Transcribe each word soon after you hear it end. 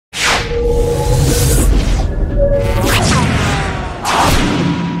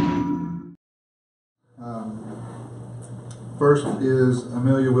First is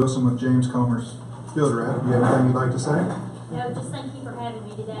Amelia Wilson with James Comer's Field Rat. Do you have anything you'd like to say? No, just thank you for having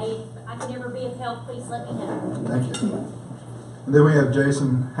me today. If I can ever be of help, please let me know. Thank you. And then we have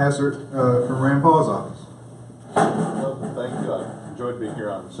Jason Hassert from Rand Paul's office. Well, thank you. I enjoyed being here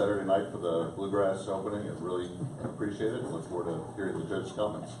on Saturday night for the Bluegrass opening. I really appreciate it. Look forward to hearing the judge's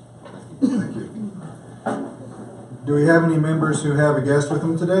comments. Thank you. Thank you. Do we have any members who have a guest with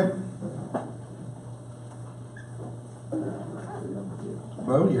them today?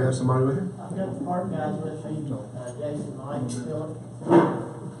 Bo, do you have somebody with you? I've got the park guys with me, Jason, Mike, and Philip.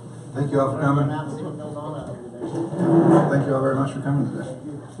 Thank you all for coming. Thank you all very much for coming today.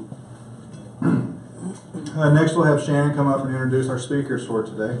 Next we'll have Shannon come up and introduce our speakers for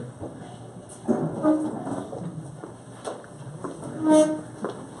today.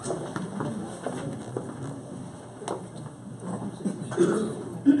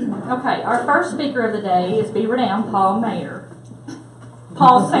 Okay, our first speaker of the day is Beaver Dam Paul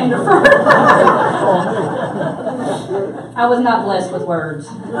Sandefur. I was not blessed with words.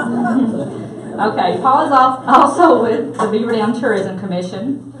 Okay, Paul is also with the Beaver Dam Tourism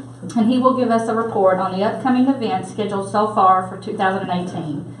Commission, and he will give us a report on the upcoming events scheduled so far for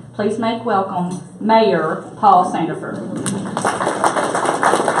 2018. Please make welcome Mayor Paul Sandefur.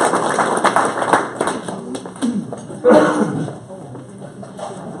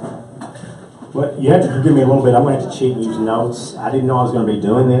 Well, you have to forgive me a little bit. I'm going to have to cheat and use notes. I didn't know I was going to be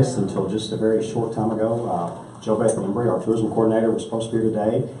doing this until just a very short time ago. Jo Beth Embry, our tourism coordinator, was supposed to be here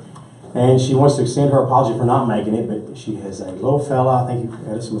today. And she wants to extend her apology for not making it, but she has a little fella, I think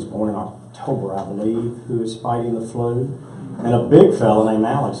Edison was born in October, I believe, who is fighting the flu. And a big fella named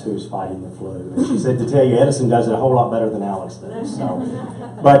Alex who is fighting the flu. And she said to tell you, Edison does it a whole lot better than Alex does. So,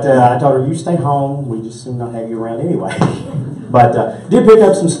 but I told her, you stay home. We just soon not have you around anyway. But did pick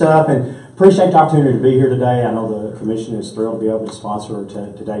up some stuff and appreciate the opportunity to be here today. I know the commission is thrilled to be able to sponsor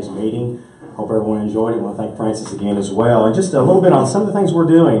today's meeting. Hope everyone enjoyed it. I want to thank Francis again as well. And just a little bit on some of the things we're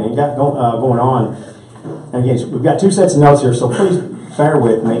doing and got going on. And again, we've got two sets of notes here, so please bear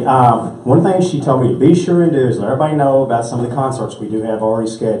with me. One thing she told me to be sure and do is let everybody know about some of the concerts we do have already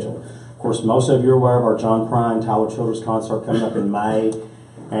scheduled. Of course, most of you are aware of our John Prine, Tyler Childers concert coming up in May.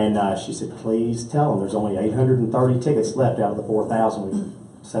 And she said, please tell them there's only 830 tickets left out of the 4,000 we've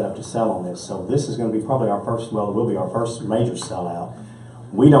set up to sell on this. So this is going to be probably our first, well, it will be our first major sellout.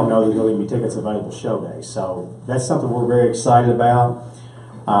 We don't know that there'll even be tickets available show day. So that's something we're very excited about.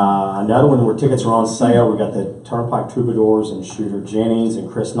 Another one where tickets are on sale, we've got the Turnpike Troubadours and Shooter Jennings,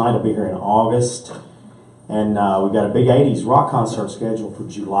 and Chris Knight will be here in August. And we've got a big 80s rock concert scheduled for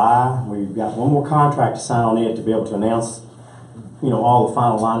July. We've got one more contract to sign on it to be able to announce, all the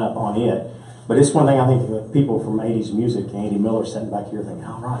final lineup on it. But it's one thing I think people from 80s music, Andy Miller sitting back here thinking,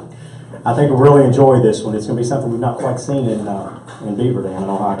 all right, I think we'll really enjoy this one. It's going to be something we've not quite seen in Beaver Dam in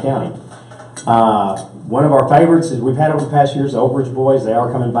Ohio County. One of our favorites is we've had over the past years, the Oak Ridge Boys. They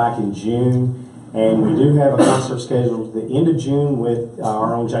are coming back in June. And we do have a concert scheduled at the end of June with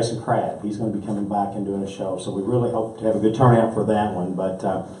our own Jason Crabb. He's going to be coming back and doing a show. So we really hope to have a good turnout for that one. But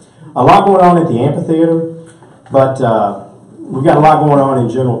a lot going on at the amphitheater. But we've got a lot going on in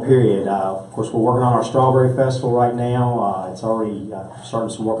general, period. Of course, we're working on our Strawberry Festival right now. It's already starting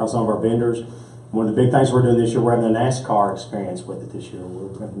some work on some of our vendors. One of the big things we're doing this year, we're having a NASCAR experience with it this year.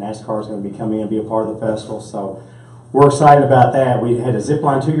 NASCAR is going to be coming in and be a part of the festival. So we're excited about that. We had a zip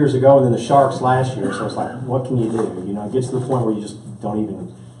line 2 years ago and then the Sharks last year. So it's like, what can you do? It gets to the point where you just don't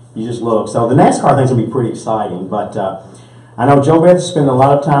even, you just look. So the NASCAR thing's going to be pretty exciting. But I know Jo Beth is spending a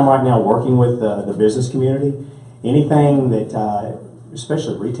lot of time right now working with the business community. Anything that,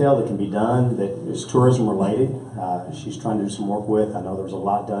 especially retail, that can be done that is tourism related, she's trying to do some work with. I know there was a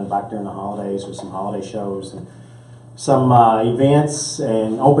lot done back during the holidays with some holiday shows and some events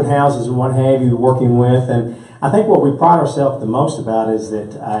and open houses and what have you working with. And I think what we pride ourselves the most about is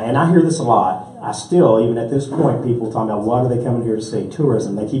that, and I hear this a lot, I still, even at this point, people talking about what are they coming here to see?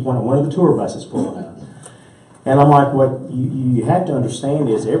 Tourism. They keep wanting one of the tour buses pulling up. And I'm like, what you have to understand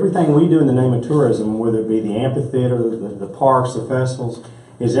is everything we do in the name of tourism, whether it be the amphitheater, the parks, the festivals,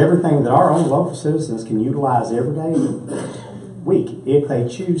 is everything that our own local citizens can utilize every day of the week if they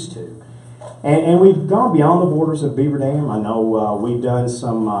choose to. And we've gone beyond the borders of Beaver Dam. I know we've done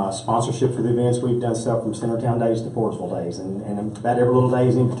some sponsorship for the events. We've done stuff from Centertown Days to Forestville Days, and about every little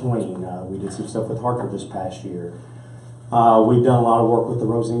days in between. We did some stuff with Hartford this past year. We've done a lot of work with the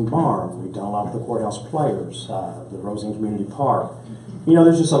Rosine Barn. We've done a lot with the Courthouse Players, the Rosine Community Park.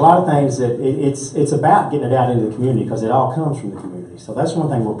 There's just a lot of things that it's about getting it out into the community because it all comes from the community. So that's one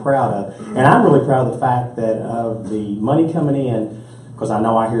thing we're proud of. And I'm really proud of the fact that of the money coming in, because I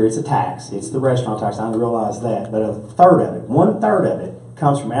know I hear it's a tax. It's the restaurant tax. I realize that. But a third of it, 1/3 of it,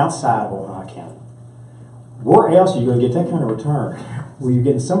 comes from outside of Ohio County. Where else are you going to get that kind of return? Where you're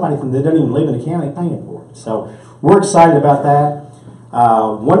getting somebody from that doesn't even live in the county paying for it. So we're excited about that.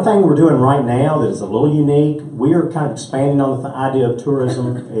 One thing we're doing right now that is a little unique, we are kind of expanding on the idea of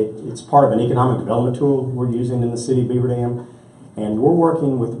tourism. It's part of an economic development tool we're using in the city of Beaver Dam, and we're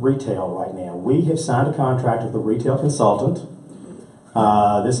working with retail right now. We have signed a contract with a retail consultant.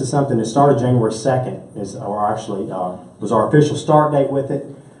 This is something that started January 2nd, was our official start date with it.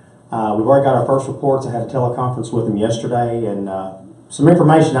 We've already got our first reports. I had a teleconference with them yesterday, and some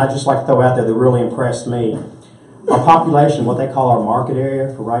information I'd just like to throw out there that really impressed me. Our population, what they call our market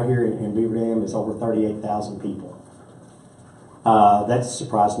area for right here in Beaver Dam, is over 38,000 people. That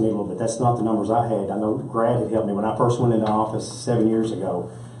surprised me a little bit. That's not the numbers I had. I know Grad had helped me. When I first went into office 7 years ago,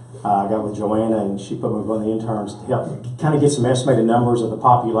 I got with Joanna, and she put me with one of the interns to help kind of get some estimated numbers of the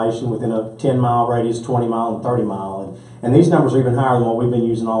population within a 10-mile radius, 20-mile, and 30-mile. And these numbers are even higher than what we've been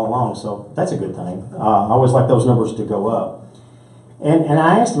using all along, so that's a good thing. I always like those numbers to go up. And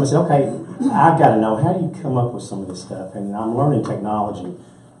I asked him, I said, okay, I've got to know, how do you come up with some of this stuff? And I'm learning technology.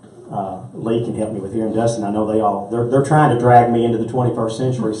 Lee can help me with here, and Dustin, I know they're trying to drag me into the 21st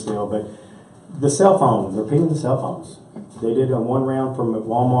century still, but the cell phone, they're pinging the cell phones. They did one round from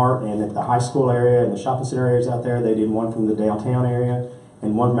Walmart and at the high school area and the shopping center areas out there. They did one from the downtown area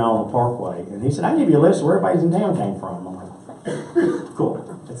and one from out on the Parkway. And he said, I can give you a list of where everybody's in town came from. I'm like, cool,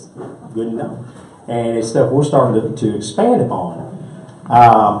 that's good to know. And it's stuff we're starting to expand upon.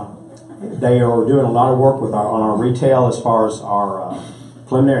 They are doing a lot of work with on our retail as far as our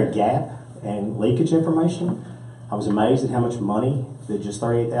preliminary gap and leakage information. I was amazed at how much money that just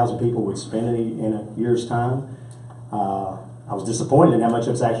 38,000 people would spend in a year's time. I was disappointed in how much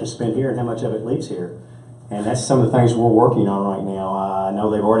of it's actually spent here and how much of it leaves here. And that's some of the things we're working on right now. I know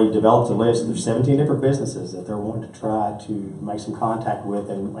they've already developed a list. There's 17 different businesses that they're wanting to try to make some contact with,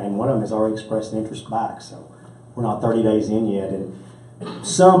 and one of them has already expressed an interest back. So we're not 30 days in yet, and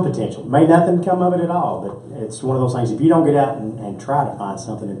some potential. May nothing come of it at all, but it's one of those things, if you don't get out and try to find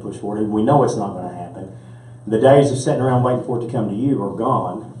something and push forward, and we know it's not going to happen, the days of sitting around waiting for it to come to you are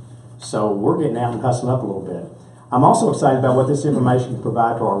gone. So we're getting out and hustling up a little bit. I'm also excited about what this information can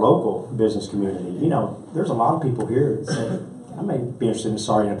provide to our local business community. You know, there's a lot of people here that say, I may be interested in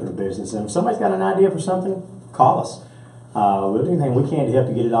starting up in a business, and if somebody's got an idea for something, call us. We'll do anything we can to help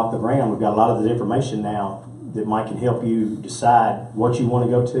you get it off the ground. We've got a lot of the information now that might can help you decide what you want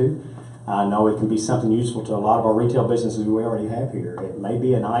to go to. I know it can be something useful to a lot of our retail businesses we already have here. It may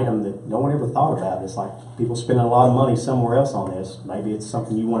be an item that no one ever thought about. It's like people spending a lot of money somewhere else on this. Maybe it's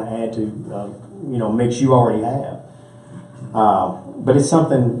something you want to add to, mix you already have. But it's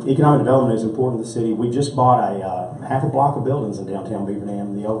something, economic development is important to the city. We just bought a half a block of buildings in downtown Beaver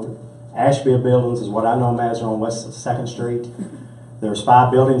Dam. The old Asheville buildings is what I know them as. They're on West 2nd Street. There's 5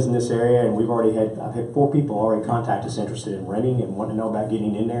 buildings in this area, and I've had 4 people already contact us interested in renting and want to know about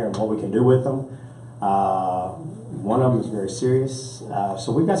getting in there and what we can do with them. One of them is very serious.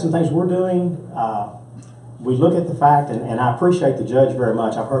 So we've got some things we're doing. We look at the fact, and I appreciate the judge very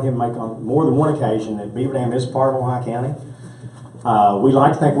much. I've heard him make on more than one occasion that Beaver Dam is part of Ohio County. We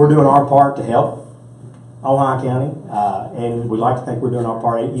like to think we're doing our part to help Ohio County, and we like to think we're doing our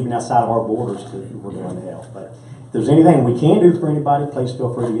part even outside of our borders we're doing to help. But if there's anything we can do for anybody, please feel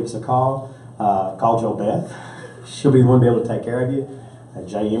free to give us a call. Call Jo Beth. She'll be the one to be able to take care of you.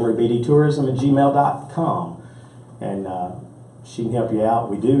 jemerybdtourism@gmail.com. And she can help you out.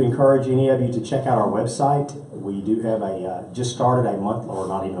 We do encourage any of you to check out our website. We do have just started a month, or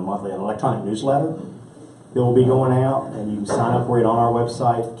not even a monthly, an electronic newsletter that will be going out, and you can sign up for it on our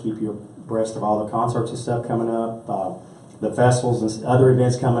website, keep you abreast of all the concerts and stuff coming up, the festivals and other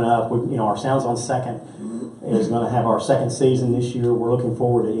events coming up. Our Sounds on Second is going to have our 2nd season this year. We're looking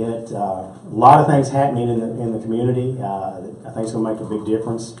forward to it. A lot of things happening in the community. I think it's going to make a big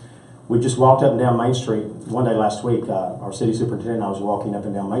difference. We just walked up and down Main Street one day last week. Our city superintendent and I was walking up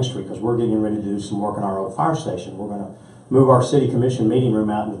and down Main Street because we're getting ready to do some work on our old fire station. We're going to move our city commission meeting room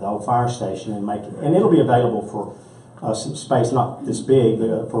out into the old fire station and it'll be available for some space, not this big,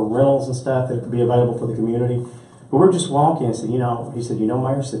 for rentals and stuff that could be available for the community. But we're just walking and said, he said,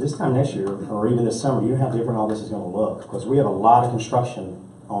 Mayor, this time next year or even this summer, you know how different all this is going to look, because we have a lot of construction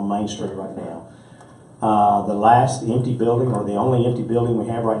on Main Street right now. The last empty building, or the only empty building we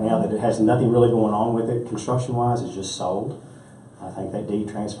have right now that it has nothing really going on with it construction-wise, is just sold. I think that deed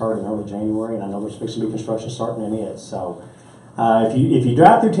transferred in early January, and I know there's supposed to be construction starting in it. So if you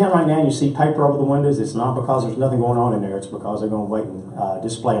drive through town right now and you see paper over the windows, it's not because there's nothing going on in there. It's because they're going to wait and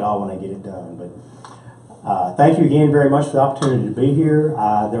display it all when they get it done. But Thank you again very much for the opportunity to be here.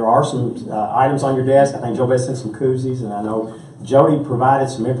 There are some items on your desk. I think Joe Beth sent some koozies, and I know Jody provided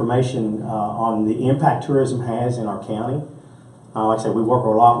some information on the impact tourism has in our county. Like I said, we work a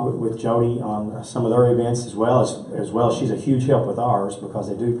lot with Jody on some of their events as well. She's a huge help with ours because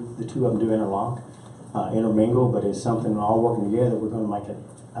the two of them do intermingle, but it's something all working together. We're going to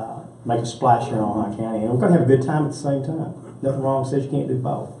make a splash here in Ohio County, and we're going to have a good time at the same time. Nothing wrong says you can't do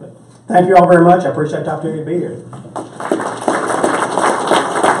both. But thank you all very much. I appreciate the opportunity to be here.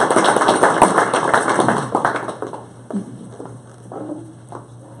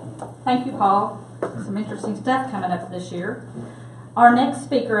 Thank you, Paul. Some interesting stuff coming up this year. Our next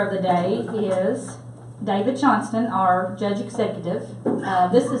speaker of the day is David Johnston, our Judge Executive.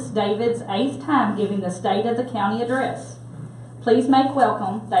 This is David's 8th time giving the State of the County address. Please make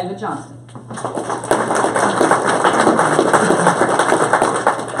welcome David Johnston.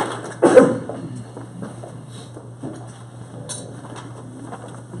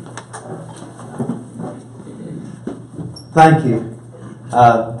 Thank you.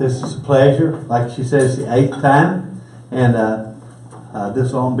 This is a pleasure. Like she says, the 8th time, and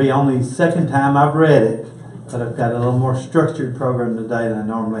this will be only the 2nd time I've read it, but I've got a little more structured program today than I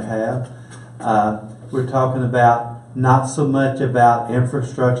normally have. We're talking about not so much about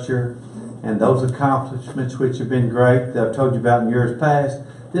infrastructure and those accomplishments which have been great that I've told you about in years past.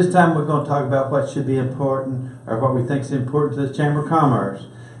 This time we're going to talk about what should be important, or what we think is important to the Chamber of Commerce.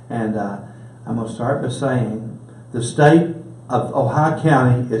 And I'm going to start by saying the state of Ohio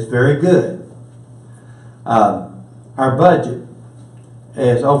County is very good. Our budget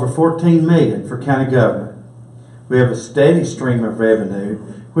is over $14 million for county government. We have a steady stream of revenue,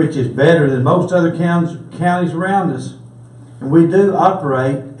 which is better than most other counties around us. And we do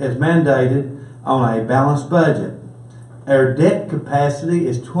operate as mandated on a balanced budget. Our debt capacity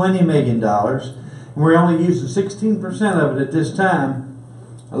is $20 million, and we're only using 16% of it at this time,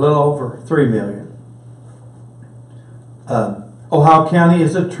 a little over $3 million. Ohio County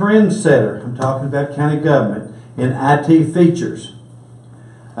is a trendsetter. I'm talking about county government in IT features.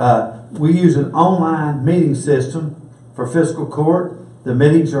 We use an online meeting system for fiscal court. The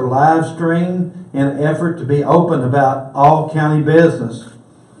meetings are live streamed in an effort to be open about all county business.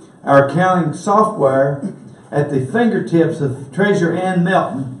 Our accounting software at the fingertips of Treasurer Ann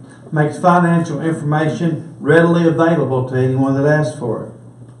Melton makes financial information readily available to anyone that asks for it.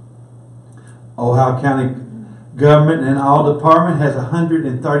 Ohio County government in all departments has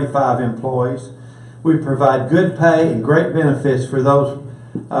 135 employees. We provide good pay and great benefits for those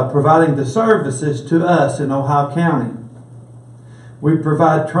providing the services to us in Ohio County. We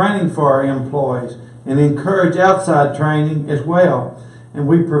provide training for our employees and encourage outside training as well. And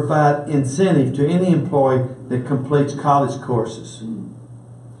we provide incentive to any employee that completes college courses.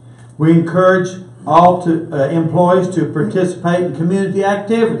 We encourage all employees to participate in community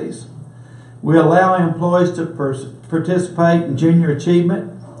activities. We allow employees to participate in junior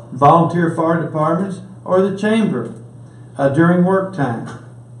achievement, volunteer fire departments, or the chamber during work time.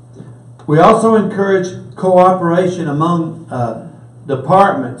 We also encourage cooperation among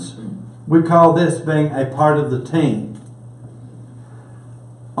departments. We call this being a part of the team.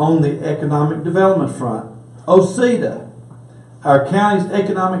 On the economic development front, OCEDA, our county's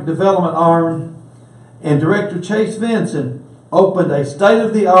economic development arm, and Director Chase Vinson opened a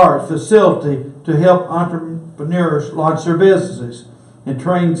state-of-the-art facility to help entrepreneurs launch their businesses and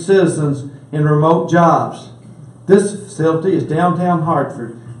train citizens in remote jobs. This facility is downtown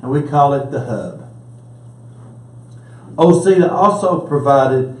Hartford, and we call it the Hub. OCEDA also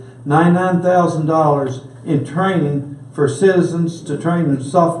provided $99,000 in training for citizens to train in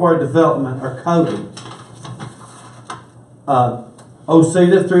software development or coding.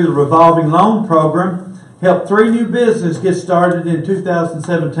 OCEDA, through the revolving loan program, helped 3 new businesses get started in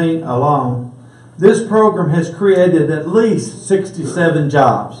 2017 alone. This program has created at least 67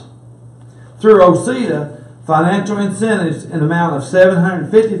 jobs. Through OCEDA, financial incentives in the amount of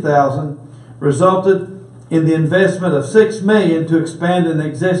 $750,000 resulted in the investment of $6 million to expand an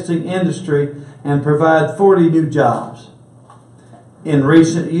existing industry and provide 40 new jobs. In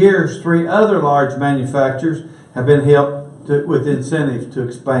recent years, 3 other large manufacturers have been helped with incentives to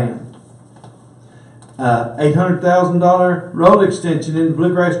expand. $800,000 road extension in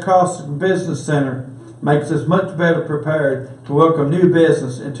Bluegrass Crossing Business Center makes us much better prepared to welcome new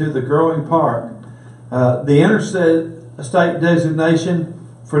business into the growing park. The interstate designation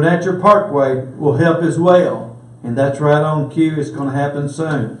for Natural Parkway will help as well, and that's right on cue. It's going to happen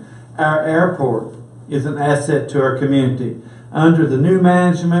soon. Our airport is an asset to our community. Under the new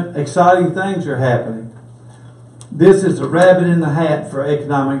management, exciting things are happening. This is a rabbit in the hat for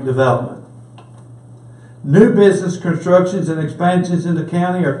economic development. New business constructions and expansions in the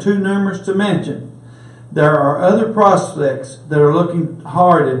county are too numerous to mention. There are other prospects that are looking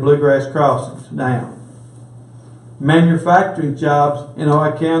hard at Bluegrass Crossings now. Manufacturing jobs in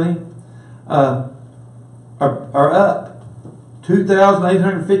Ojai County are up.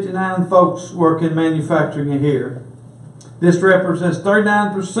 2,859 folks work in manufacturing here. This represents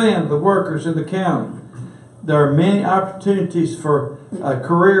 39% of the workers in the county. There are many opportunities for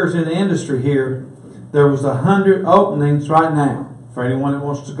careers in the industry here. There was 100 openings right now. For anyone that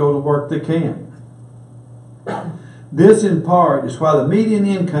wants to go to work, they can. This, in part, is why the median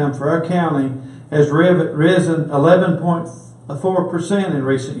income for our county has risen 11.4% in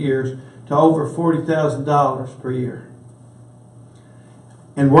recent years to over $40,000 per year.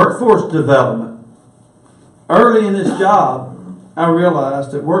 In workforce development, early in this job, I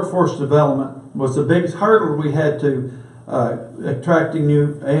realized that workforce development was the biggest hurdle we had to attracting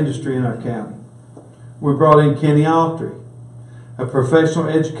new industry in our county. We brought in Kenny Autry, a professional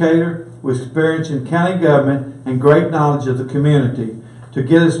educator with experience in county government and great knowledge of the community, to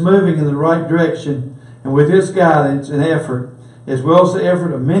get us moving in the right direction. And with his guidance and effort, as well as the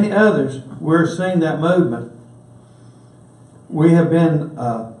effort of many others, we're seeing that movement. We have been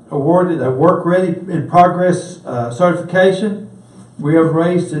awarded a Work Ready in Progress certification. We have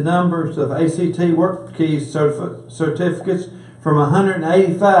raised the numbers of ACT Work Keys certificates from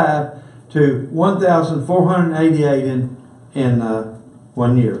 185 to 1,488 in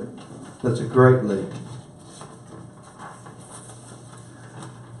 1 year. That's a great leap.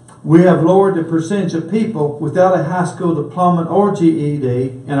 We have lowered the percentage of people without a high school diploma or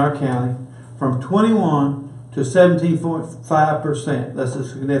GED in our county from 21 to 17.5%. That's a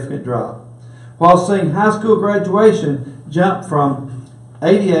significant drop. While seeing high school graduation jump from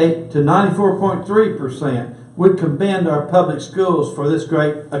 88 to 94.3%, we commend our public schools for this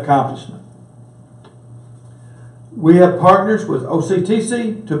great accomplishment. We have partners with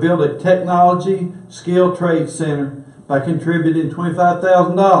OCTC to build a technology skill trade center by contributing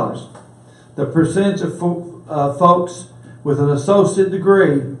 $25,000. The percentage of folks with an associate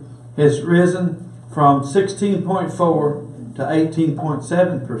degree has risen from 16.4 to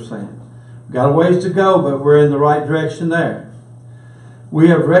 18.7%. We've got a ways to go, but we're in the right direction there. We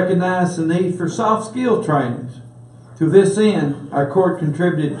have recognized the need for soft skill trainings. To this end, our court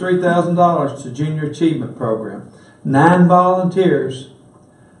contributed $3,000 to Junior Achievement Program. 9 volunteers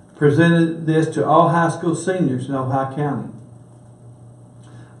presented this to all high school seniors in Ojai County.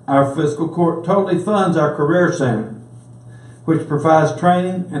 Our fiscal court totally funds our Career Center, which provides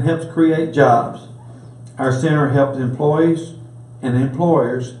training and helps create jobs. Our center helps employees and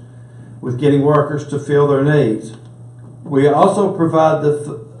employers with getting workers to fill their needs. We also provide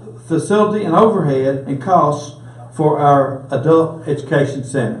the facility and overhead and costs for our adult education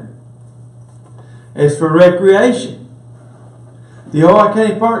center. As for recreation, the Ojai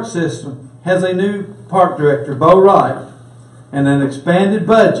County Park System has a new park director, Bo Wright, and an expanded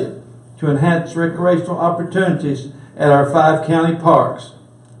budget to enhance recreational opportunities at our 5 county parks.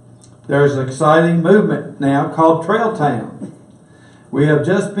 There is an exciting movement now called Trail Town. We have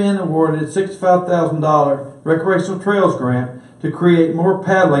just been awarded a $65,000 recreational trails grant to create more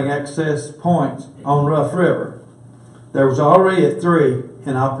paddling access points on Rough River. There was already 3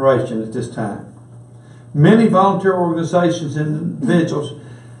 in operation at this time. Many volunteer organizations and individuals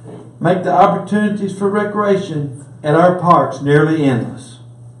make the opportunities for recreation at our parks nearly endless.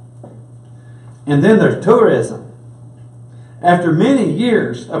 And then there's tourism. After many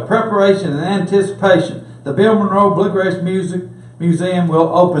years of preparation and anticipation, the Bill Monroe Bluegrass Museum will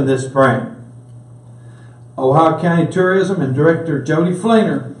open this spring. Ohio County Tourism and Director Jody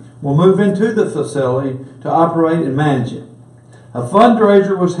Fleener will move into the facility to operate and manage it. A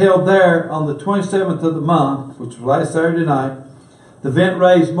fundraiser was held there on the 27th of the month, which was last Saturday night. The event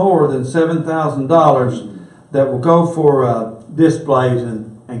raised more than $7,000 that will go for displays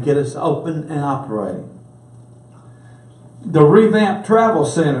and get us open and operating. The revamped travel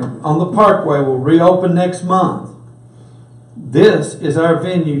center on the Parkway will reopen next month. This is our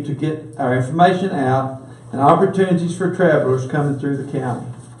venue to get our information out and opportunities for travelers coming through the county.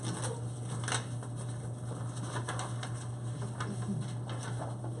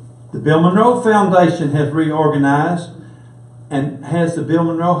 The Bill Monroe Foundation has reorganized and has the Bill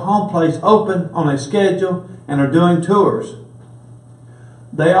Monroe Home Place open on a schedule and are doing tours.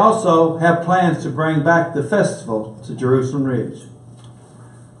 They also have plans to bring back the festival to Jerusalem Ridge.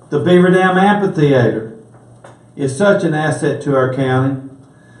 The Beaver Dam Amphitheater is such an asset to our county.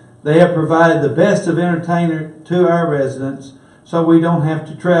 They have provided the best of entertainment to our residents so we don't have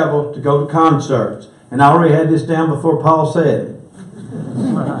to travel to go to concerts. And I already had this down before Paul said it.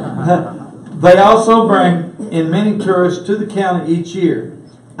 They also bring in many tourists to the county each year.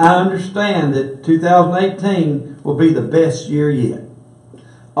 I understand that 2018 will be the best year yet.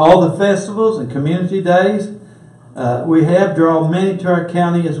 All the festivals and community days we have draw many to our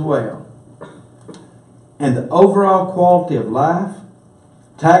county as well. And the overall quality of life,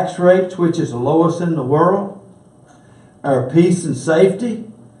 tax rates, which is the lowest in the world, our peace and safety.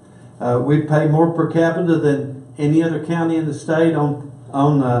 We pay more per capita than any other county in the state on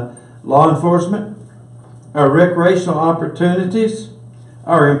law enforcement. Our recreational opportunities,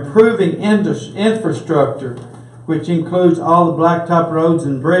 our improving infrastructure, which includes all the blacktop roads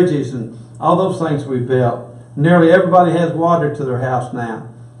and bridges and all those things we built. Nearly everybody has water to their house now.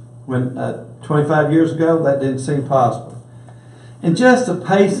 When 25 years ago, that didn't seem possible. And just the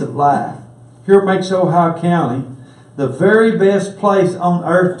pace of life. Here makes Ohio County the very best place on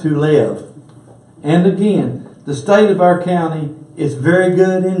earth to live. And again, the state of our county is very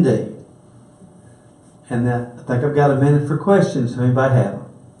good indeed. And I think I've got a minute for questions if anybody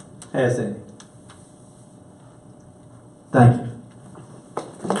has any. Thank you.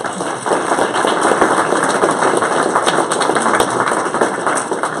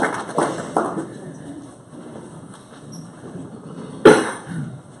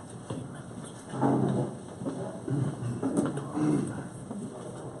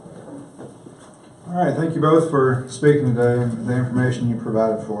 All right, thank you both for speaking today and the information you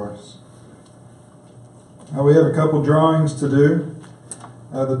provided for us. We have a couple drawings to do.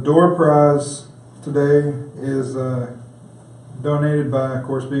 The door prize today is donated by, of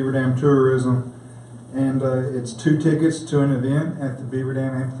course, Beaver Dam Tourism, and it's 2 tickets to an event at the Beaver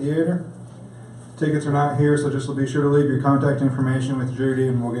Dam Amphitheater. Tickets are not here, so just be sure to leave your contact information with Judy,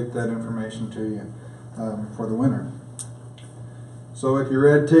 and we'll get that information to you for the winner. So with your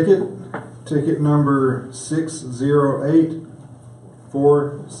red ticket, ticket number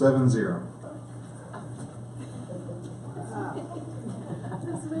 608470.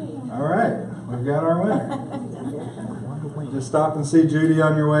 All right, we've got our winner. Just stop and see Judy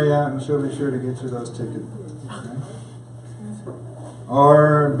on your way out, and she'll be sure to get you those tickets. Okay.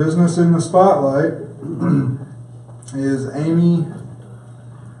 Our business in the spotlight is Amy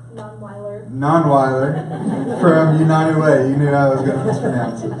Nonweiler from United Way. You knew I was going to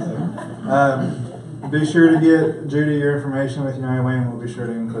mispronounce it. Be sure to get Judy your information with United Way, and we'll be sure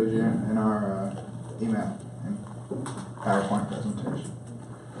to include you in our email and PowerPoint presentation.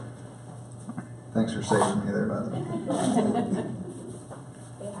 Thanks for saving me there, by the way.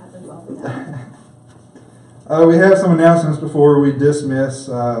 We have some announcements before we dismiss.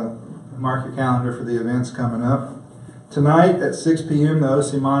 Mark your calendar for the events coming up. Tonight at 6 p.m. the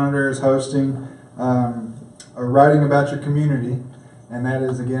OC Monitor is hosting a Writing About Your Community, and that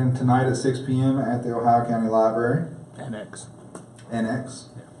is again tonight at 6 p.m. at the Ohio County Library. Annex.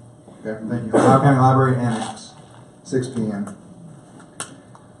 Okay, thank you. Ohio County Library Annex, 6 p.m.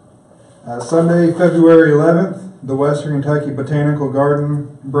 Sunday, February 11th, the Western Kentucky Botanical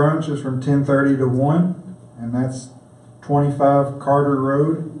Garden brunch is from 10:30 to 1, and that's 25 Carter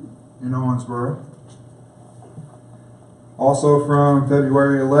Road in Owensboro. Also from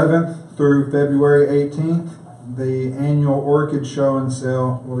February 11th through February 18th, the annual orchid show and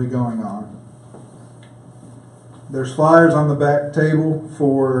sale will be going on. There's flyers on the back table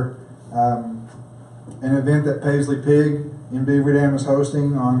for an event that Paisley Pig in Beaver Dam is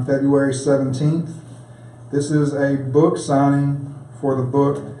hosting on February 17th. This is a book signing for the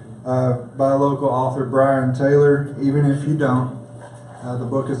book by local author Brian Taylor. Even if you don't, the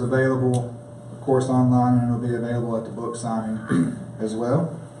book is available, of course, online, and it will be available at the book signing as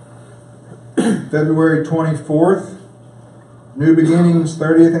well. February 24th, New Beginnings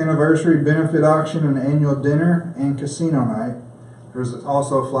 30th Anniversary Benefit Auction and Annual Dinner and Casino Night. There's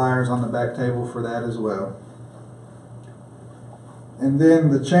also flyers on the back table for that as well. And then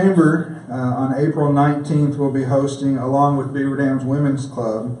the Chamber on April 19th will be hosting, along with Beaver Dam's Women's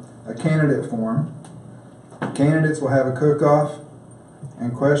Club, a candidate forum. Candidates will have a cook-off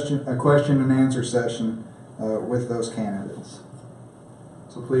and a question and answer session with those candidates.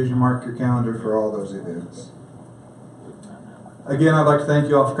 So please mark your calendar for all those events. Again, I'd like to thank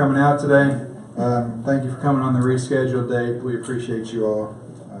you all for coming out today. Thank you for coming on the rescheduled date. We appreciate you all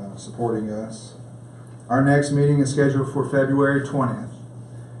supporting us. Our next meeting is scheduled for February 20th.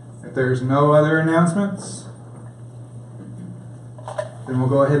 If there's no other announcements, then we'll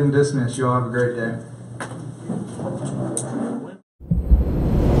go ahead and dismiss. You all have a great day.